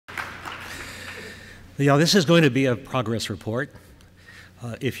Yeah, this is going to be a progress report.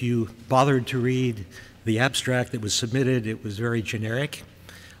 If you bothered to read the abstract that was submitted, it was very generic.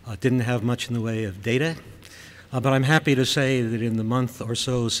 Didn't have much in the way of data. But I'm happy to say that in the month or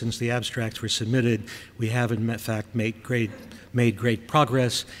so since the abstracts were submitted, we have in fact made great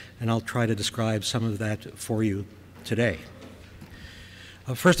progress, and I'll try to describe some of that for you today.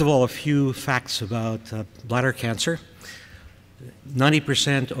 First of all, a few facts about bladder cancer.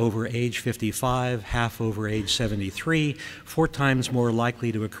 90% over age 55, half over age 73, 4 times more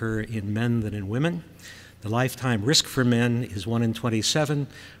likely to occur in men than in women. The lifetime risk for men is 1 in 27,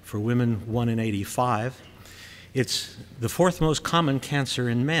 for women 1 in 85. It's the 4th most common cancer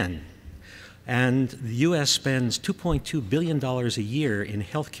in men. And the U.S. spends $2.2 billion a year in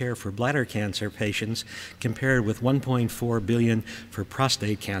health care for bladder cancer patients, compared with $1.4 billion for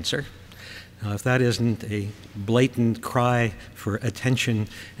prostate cancer. Now, if that isn't a blatant cry for attention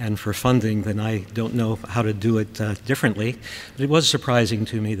and for funding, then I don't know how to do it differently. But it was surprising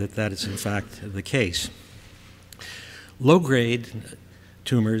to me that that is in fact the case. Low-grade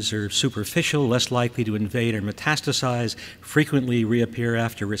tumors are superficial, less likely to invade or metastasize, frequently reappear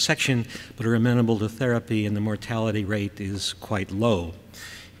after resection, but are amenable to therapy, and the mortality rate is quite low.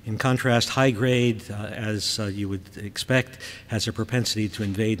 In contrast, high-grade, as you would expect, has a propensity to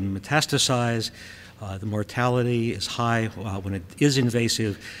invade and metastasize. The mortality is high when it is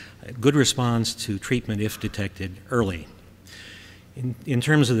invasive. A good response to treatment if detected early. In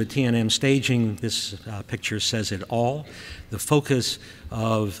terms of the TNM staging, this picture says it all. The focus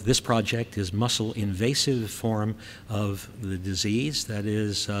of this project is muscle-invasive form of the disease, that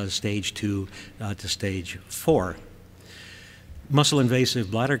is stage 2 to stage 4.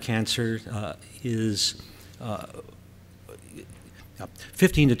 Muscle-invasive bladder cancer is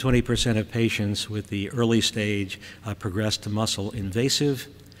 15 to 20% of patients with the early stage progress to muscle-invasive,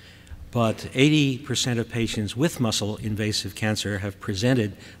 but 80% of patients with muscle-invasive cancer have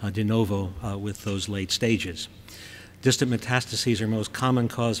presented de novo with those late stages. Distant metastases are most common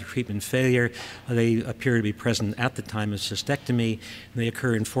cause of treatment failure. They appear to be present at the time of cystectomy, and they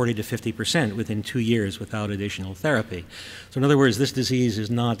occur in 40 to 50% within 2 years without additional therapy. So in other words, this disease is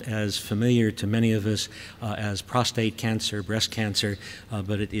not as familiar to many of us as prostate cancer, breast cancer,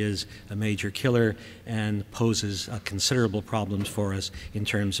 but it is a major killer and poses considerable problems for us in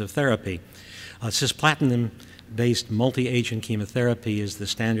terms of therapy. Cisplatin-based multi-agent chemotherapy is the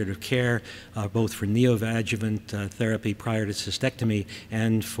standard of care, both for neoadjuvant therapy prior to cystectomy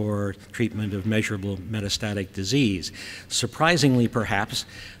and for treatment of measurable metastatic disease. Surprisingly, perhaps,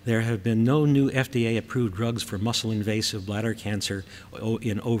 there have been no new FDA-approved drugs for muscle-invasive bladder cancer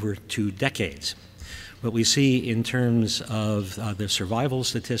in over 2 decades. What we see in terms of the survival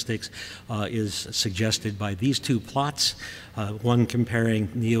statistics is suggested by these 2 plots, one comparing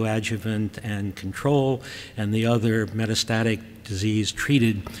neoadjuvant and control, and the other metastatic disease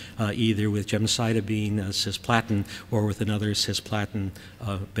treated either with gemcitabine, cisplatin, or with another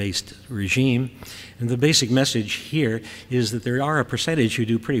cisplatin-based regime. And the basic message here is that there are a percentage who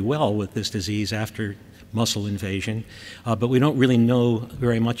do pretty well with this disease after muscle invasion, but we don't really know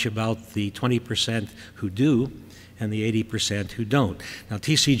very much about the 20% who do and the 80% who don't. Now,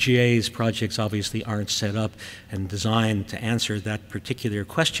 TCGA's projects obviously aren't set up and designed to answer that particular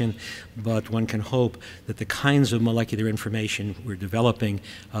question, but one can hope that the kinds of molecular information we're developing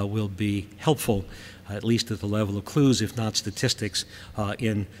will be helpful, at least at the level of clues, if not statistics,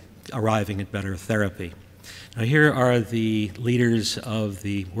 in arriving at better therapy. Now, here are the leaders of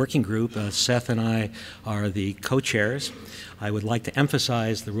the working group. Seth and I are the co-chairs. I would like to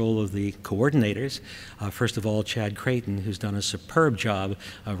emphasize the role of the coordinators. First of all, Chad Creighton, who's done a superb job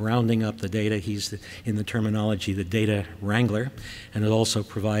of rounding up the data. He's, in the terminology, the data wrangler, and has also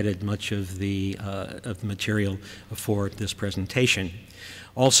provided much of the material for this presentation.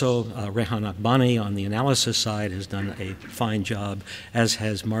 Also, Rehan Akbani on the analysis side has done a fine job, as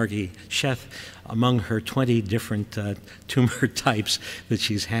has Margie Sheth. Among her 20 different tumor types that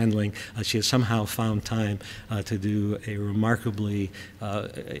she's handling, she has somehow found time to do a remarkably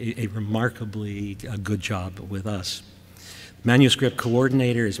good job with us. Manuscript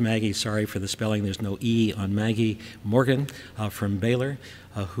coordinator is Maggie, sorry for the spelling, there's no E on Maggie Morgan from Baylor,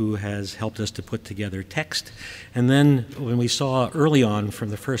 who has helped us to put together text. And then when we saw early on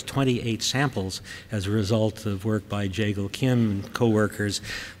from the first 28 samples as a result of work by Jagal Kim and co-workers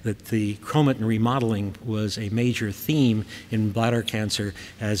that the chromatin remodeling was a major theme in bladder cancer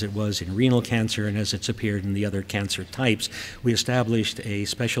as it was in renal cancer and as it's appeared in the other cancer types, we established a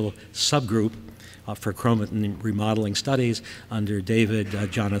special subgroup for chromatin remodeling studies under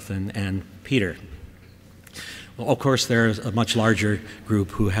David, Jonathan, and Peter. Well, of course, there's a much larger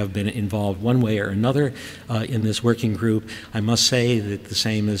group who have been involved one way or another in this working group. I must say that the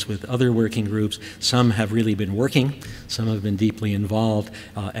same as with other working groups, some have really been working, some have been deeply involved,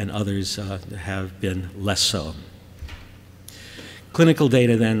 and others have been less so. Clinical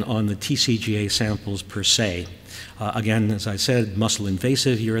data then on the TCGA samples per se. Again, as I said,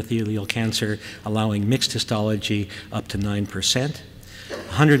 muscle-invasive urothelial cancer, allowing mixed histology up to 9%.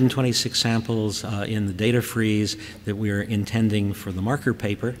 126 samples in the data freeze that we are intending for the marker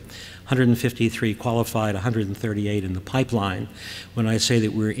paper. 153 qualified, 138 in the pipeline. When I say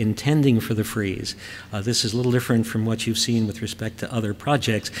that we're intending for the freeze, this is a little different from what you've seen with respect to other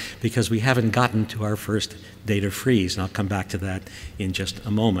projects because we haven't gotten to our first data freeze, and I'll come back to that in just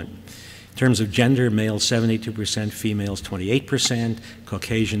a moment. In terms of gender, males 72%, females 28%,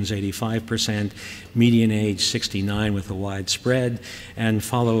 Caucasians 85%, median age 69 with a wide spread, and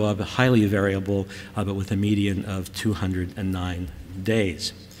follow-up highly variable, but with a median of 209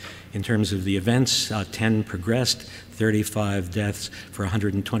 days. In terms of the events, 10 progressed, 35 deaths for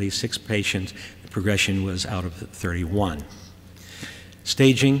 126 patients. The progression was out of 31.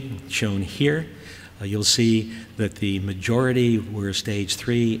 Staging shown here. You'll see that the majority were stage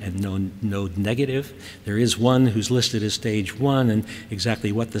 3 and node negative. There is one who's listed as stage 1, and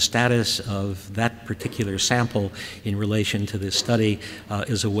exactly what the status of that particular sample in relation to this study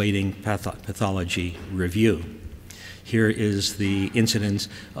is awaiting pathology review. Here is the incidence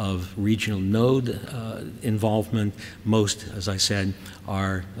of regional node involvement. Most, as I said,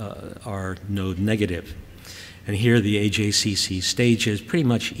 are node negative. And here the AJCC stages pretty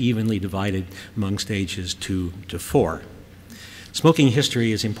much evenly divided among stages 2 to 4. Smoking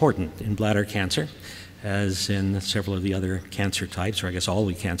history is important in bladder cancer, as in several of the other cancer types, or I guess all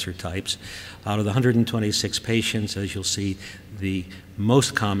the cancer types. Out of the 126 patients, as you'll see, the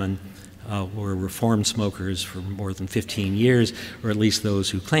most common were reformed smokers for more than 15 years, or at least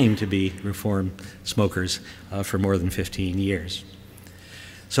those who claim to be reformed smokers for more than 15 years.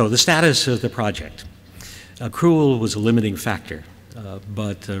 So the status of the project. Accrual was a limiting factor,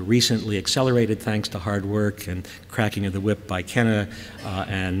 but recently accelerated thanks to hard work and cracking of the whip by Kenna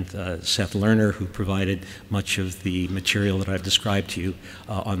and Seth Lerner, who provided much of the material that I've described to you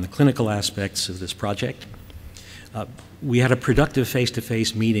on the clinical aspects of this project. We had a productive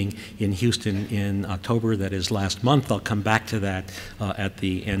face-to-face meeting in Houston in October, that is last month. I'll come back to that at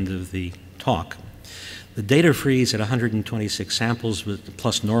the end of the talk. The data freeze at 126 samples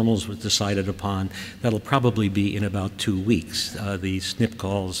plus normals was decided upon. That'll probably be in about 2 weeks. The SNP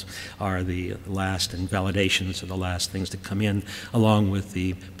calls are the last, and validations are the last things to come in, along with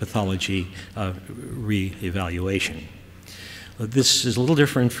the pathology re-evaluation. This is a little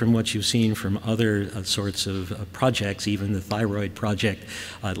different from what you've seen from other sorts of projects. Even the thyroid project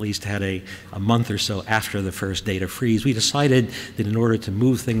at least had a month or so after the first data freeze. We decided that in order to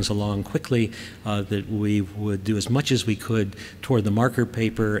move things along quickly, that we would do as much as we could toward the marker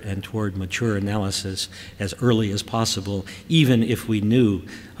paper and toward mature analysis as early as possible, even if we knew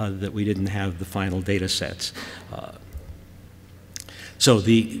that we didn't have the final data sets. So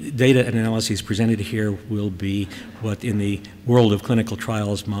the data and analyses presented here will be what in the world of clinical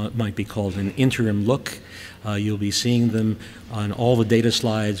trials might be called an interim look. You'll be seeing them on all the data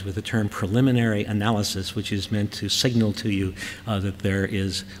slides with the term preliminary analysis, which is meant to signal to you that there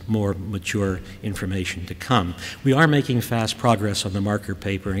is more mature information to come. We are making fast progress on the marker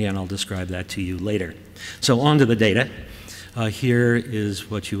paper, and I'll describe that to you later. So on to the data. Here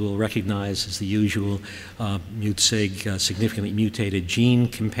is what you will recognize as the usual MutSig significantly mutated gene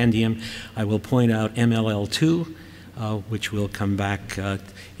compendium. I will point out MLL2, which will come back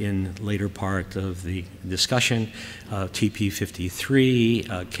in later part of the discussion, TP53,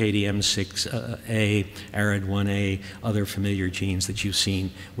 KDM6A, ARID1A, other familiar genes that you've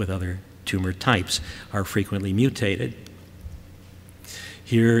seen with other tumor types are frequently mutated.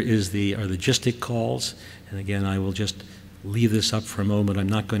 Here is are the logistic calls, and again I will just leave this up for a moment. I'm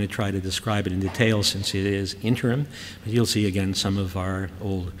not going to try to describe it in detail since it is interim, but you'll see again some of our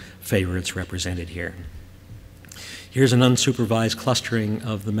old favorites represented here. Here's an unsupervised clustering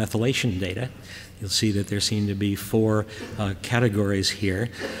of the methylation data. You'll see that there seem to be 4 categories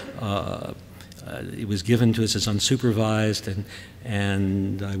here. It was given to us as unsupervised,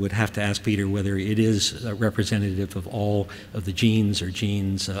 and I would have to ask Peter whether it is representative of all of the genes or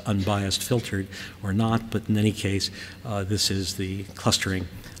genes unbiased filtered or not, but in any case, this is the clustering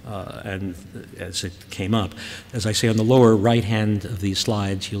and as it came up. As I say, on the lower right hand of these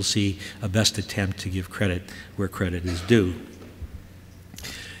slides, you'll see a best attempt to give credit where credit is due.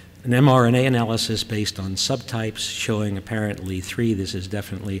 An mRNA analysis based on subtypes showing apparently 3. This is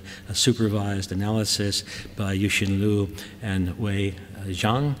definitely a supervised analysis by Yuxin Liu and Wei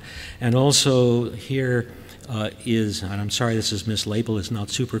Zhang. And also here is, and I'm sorry this is mislabeled, it's not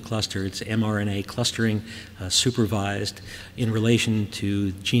supercluster, it's mRNA clustering supervised in relation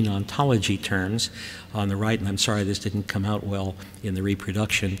to gene ontology terms. On the right, and I'm sorry this didn't come out well in the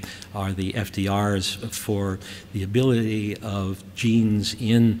reproduction, are the FDRs for the ability of genes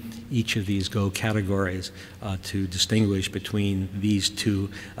in each of these GO categories to distinguish between these two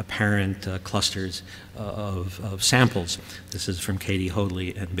apparent clusters of samples. This is from Katie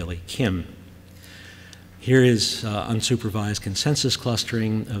Hoadley and Billy Kim. Here is unsupervised consensus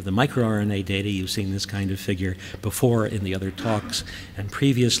clustering of the microRNA data. You've seen this kind of figure before in the other talks and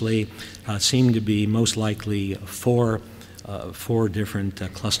previously. Seem to be most likely four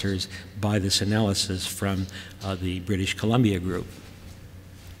different clusters by this analysis from the British Columbia group.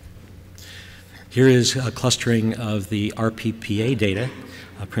 Here is a clustering of the RPPA data,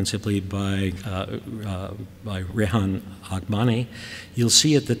 principally by Rehan Aghmani. You'll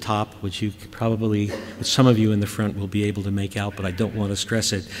see at the top, which you probably, some of you in the front will be able to make out, but I don't want to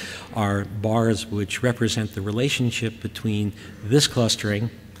stress it, are bars which represent the relationship between this clustering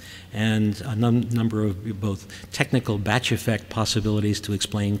and a number of both technical batch effect possibilities to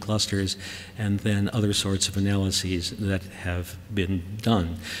explain clusters and then other sorts of analyses that have been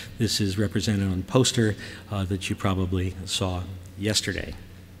done. This is represented on a poster that you probably saw yesterday.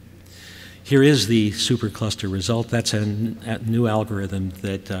 Here is the supercluster result. That's a new algorithm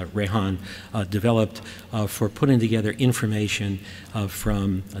that Rehan developed for putting together information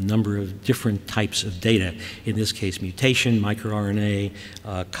from a number of different types of data. In this case, mutation, microRNA,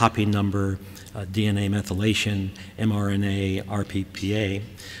 copy number, DNA methylation, mRNA, RPPA.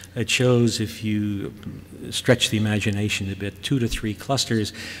 It shows, if you stretch the imagination a bit, 2 to 3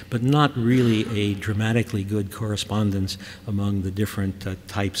 clusters, but not really a dramatically good correspondence among the different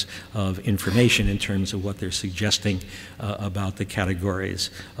types of information in terms of what they're suggesting about the categories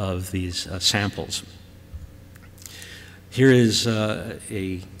of these samples. Here is a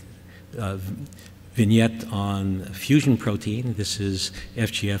vignette on fusion protein. This is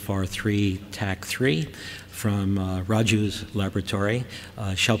FGFR3 TAC3 from Raju's laboratory.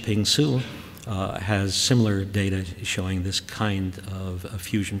 Xiaoping Su has similar data showing this kind of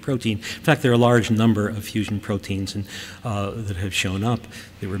fusion protein. In fact, there are a large number of fusion proteins that have shown up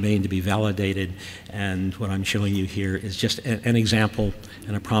that remain to be validated, and what I'm showing you here is just an example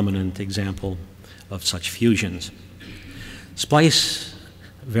and a prominent example of such fusions. Splice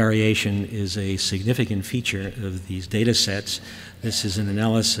variation is a significant feature of these data sets. This is an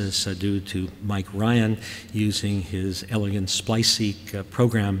analysis due to Mike Ryan using his elegant SpliceSeq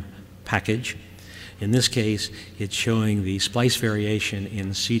program package. In this case, it's showing the splice variation in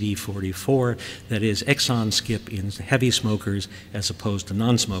CD44, that is exon skip in heavy smokers as opposed to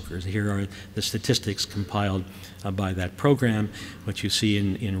non-smokers. Here are the statistics compiled by that program. What you see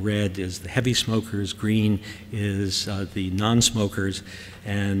in red is the heavy smokers, green is the non-smokers,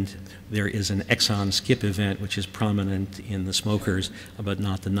 and there is an exon skip event which is prominent in the smokers but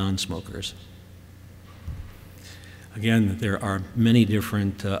not the non-smokers. Again, there are many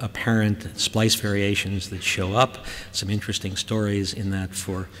different apparent splice variations that show up, some interesting stories in that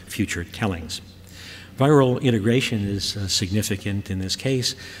for future tellings. Viral integration is significant in this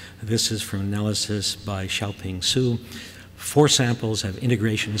case. This is from analysis by Xiaoping Su. 4 samples have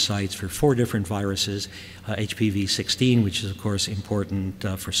integration sites for 4 different viruses, HPV-16, which is of course important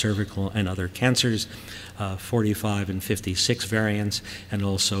for cervical and other cancers, 45 and 56 variants, and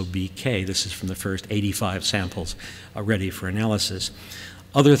also BK. This is from the first 85 samples ready for analysis.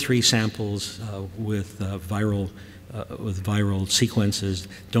 Other 3 samples with viral sequences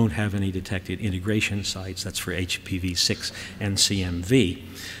don't have any detected integration sites. That's for HPV-6 and CMV.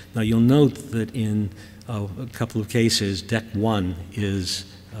 Now you'll note that in a couple of cases, DEC1 is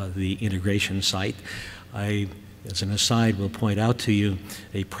the integration site. I, as an aside, will point out to you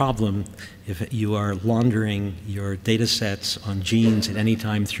a problem if you are laundering your data sets on genes at any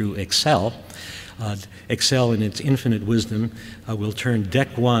time through Excel. Excel, in its infinite wisdom, will turn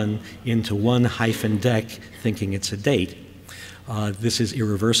DEC1 into 1-DEC, thinking it's a date. This is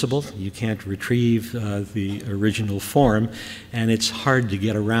irreversible. You can't retrieve the original form, and it's hard to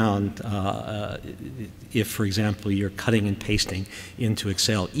get around if, for example, you're cutting and pasting into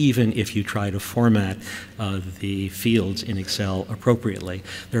Excel, even if you try to format the fields in Excel appropriately.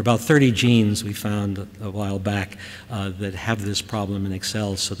 There are about 30 genes we found a while back that have this problem in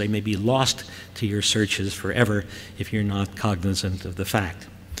Excel, so they may be lost to your searches forever if you're not cognizant of the fact.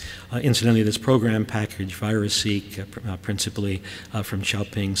 Incidentally, this program package, VirusSeq, principally from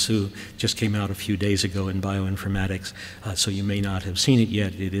Xiaoping Su, just came out a few days ago in bioinformatics, so you may not have seen it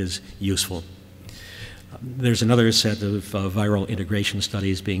yet. It is useful. There's another set of viral integration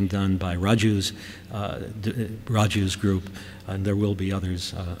studies being done by Raju's group, and there will be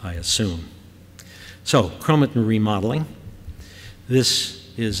others, I assume. So, chromatin remodeling. This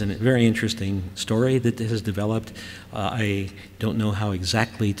is a very interesting story that has developed. I don't know how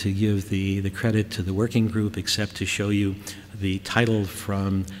exactly to give the credit to the working group except to show you the title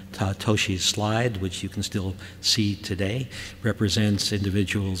from Toshi's slide, which you can still see today, represents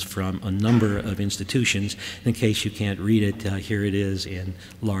individuals from a number of institutions. In case you can't read it, here it is in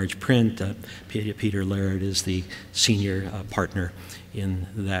large print. Peter Laird is the senior partner in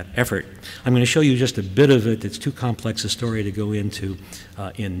that effort. I'm going to show you just a bit of it. It's too complex a story to go into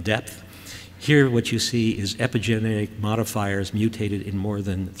in depth. Here what you see is epigenetic modifiers mutated in more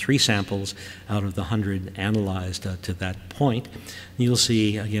than 3 samples out of the 100 analyzed to that point. You'll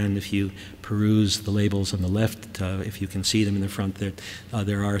see, again, if you peruse the labels on the left, if you can see them in the front,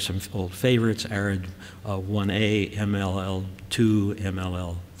 there are some old favorites, ARID 1A, MLL2,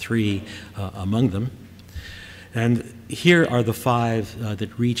 MLL3 among them. And here are the 5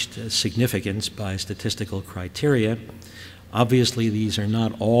 that reached significance by statistical criteria. Obviously, these are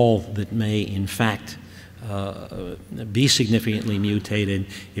not all that may, in fact, be significantly mutated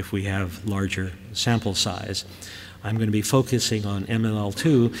if we have larger sample size. I'm going to be focusing on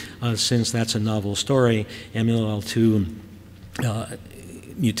MLL2 since that's a novel story. MLL2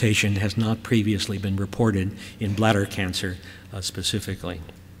 mutation has not previously been reported in bladder cancer specifically.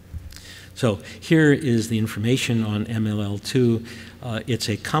 So here is the information on MLL2. It's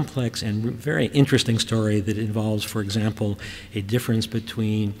a complex and very interesting story that involves, for example, a difference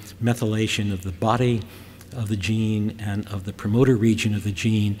between methylation of the body of the gene and of the promoter region of the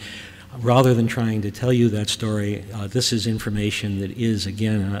gene. Rather than trying to tell you that story, this is information that is,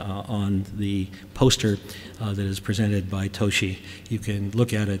 again, on the poster that is presented by Toshi. You can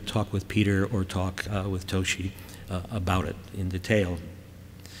look at it, talk with Peter, or talk with Toshi about it in detail.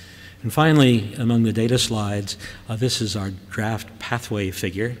 And finally, among the data slides, this is our draft pathway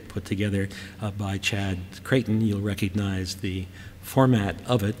figure put together by Chad Creighton. You'll recognize the format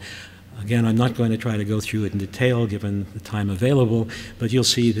of it. Again, I'm not going to try to go through it in detail given the time available, but you'll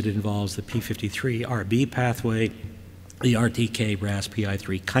see that it involves the p53-RB pathway, the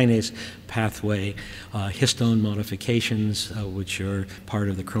RTK-RAS-PI3 kinase pathway, histone modifications, which are part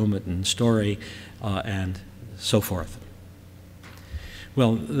of the chromatin story, and so forth.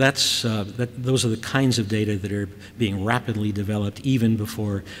 Well, those are the kinds of data that are being rapidly developed even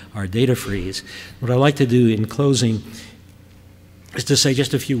before our data freeze. What I'd like to do in closing is to say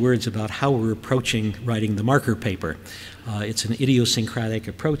just a few words about how we're approaching writing the marker paper. It's an idiosyncratic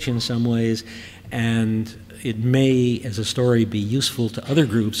approach in some ways, and it may, as a story, be useful to other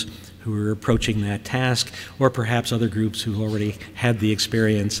groups who are approaching that task, or perhaps other groups who already had the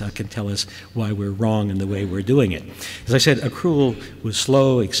experience can tell us why we're wrong in the way we're doing it. As I said, accrual was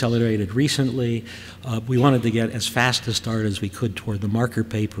slow, accelerated recently. We wanted to get as fast a start as we could toward the marker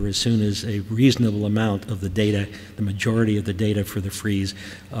paper as soon as a reasonable amount of the data, the majority of the data for the freeze,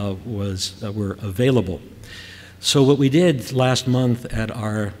 were available. So what we did last month at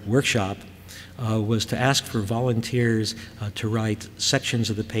our workshop was to ask for volunteers to write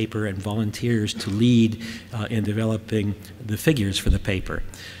sections of the paper and volunteers to lead in developing the figures for the paper.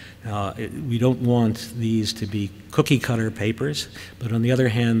 We don't want these to be cookie-cutter papers, but on the other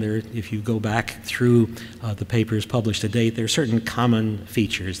hand, if you go back through the papers published to date, there are certain common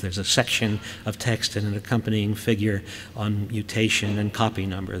features. There's a section of text and an accompanying figure on mutation and copy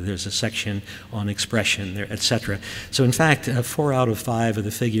number. There's a section on expression, etc. So in fact, 4 out of 5 of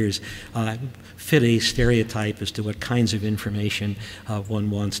the figures fit a stereotype as to what kinds of information one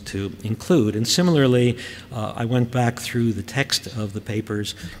wants to include. And similarly, I went back through the text of the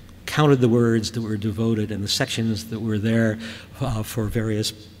papers, counted the words that were devoted and the sections that were there for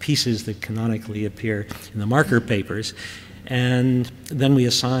various pieces that canonically appear in the marker papers. And then we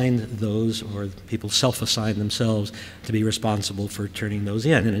assigned those, or people self-assigned themselves to be responsible for turning those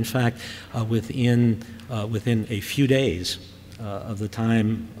in. And in fact, within a few days of the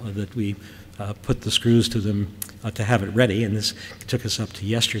time that we put the screws to them to have it ready, and this took us up to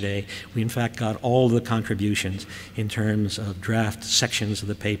yesterday, we in fact got all the contributions in terms of draft sections of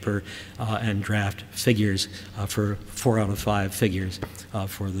the paper and draft figures for 4 out of 5 figures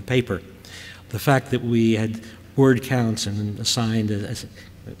for the paper. The fact that we had word counts and assigned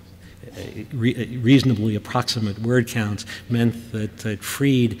reasonably approximate word counts meant that it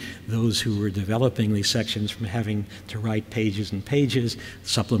freed those who were developing these sections from having to write pages and pages,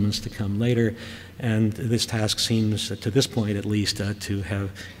 supplements to come later, and this task seems, to this point at least, to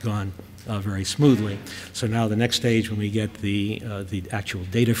have gone very smoothly. So now the next stage when we get the actual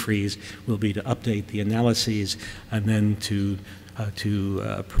data freeze will be to update the analyses and then to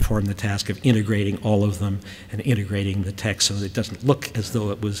perform the task of integrating all of them and integrating the text so that it doesn't look as though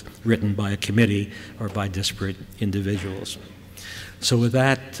it was written by a committee or by disparate individuals. So with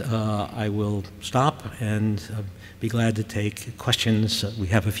that, I will stop and be glad to take questions. We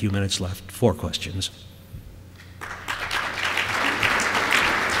have a few minutes left for questions.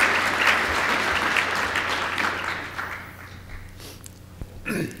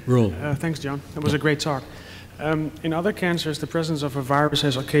 Roel. Thanks, John. That was a great talk. In other cancers, the presence of a virus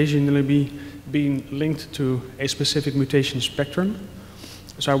has occasionally been linked to a specific mutation spectrum.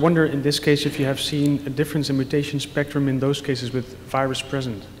 So I wonder in this case if you have seen a difference in mutation spectrum in those cases with virus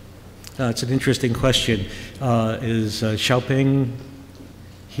present. It's an interesting question. Is Xiaoping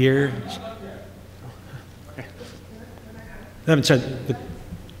here? I haven't said.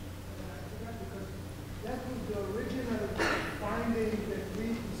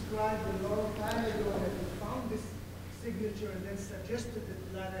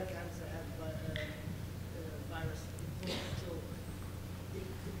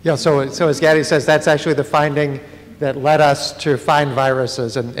 Yeah, so as Gadi says, that's actually the finding that led us to find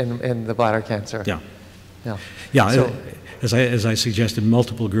viruses in the bladder cancer. Yeah. Yeah. Yeah. So, as I suggested,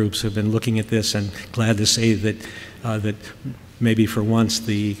 multiple groups have been looking at this, and glad to say that that maybe for once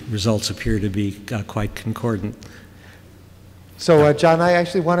the results appear to be quite concordant. So, John, I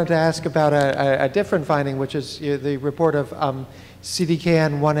actually wanted to ask about a different finding, which is the report of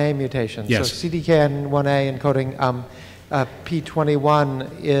CDKN1A mutations. Yes. So CDKN1A encoding P21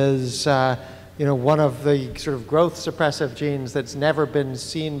 is one of the sort of growth suppressive genes that's never been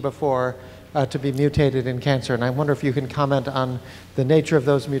seen before to be mutated in cancer. And I wonder if you can comment on the nature of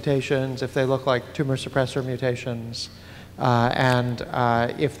those mutations, if they look like tumor suppressor mutations, and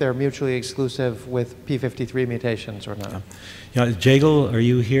if they're mutually exclusive with P53 mutations or not. Yeah, Jagal, are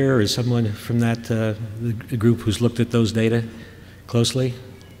you here, or is someone from that the group who's looked at those data closely?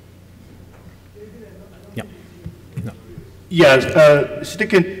 Yeah. No. Yes,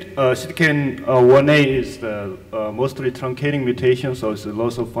 CDKN1A is the mostly truncating mutation, so it's a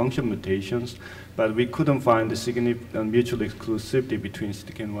loss of function mutations, but we couldn't find the significant mutual exclusivity between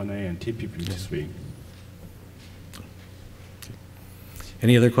CDKN1A and TP53.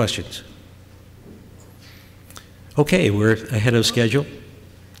 Any other questions? Okay, we're ahead of schedule.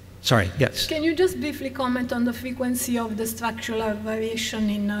 Sorry, yes. Can you just briefly comment on the frequency of the structural variation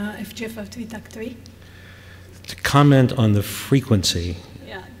in FGFR3 TAC3? To comment on the frequency.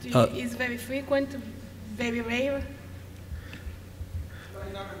 Yeah, is very frequent, very rare?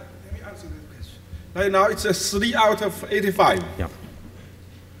 Right now, let me answer this question. Right now, it's a 3 out of 85. Yeah.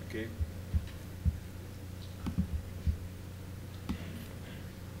 Okay.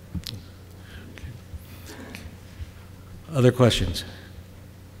 Other questions?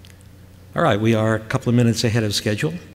 All right, we are a couple of minutes ahead of schedule.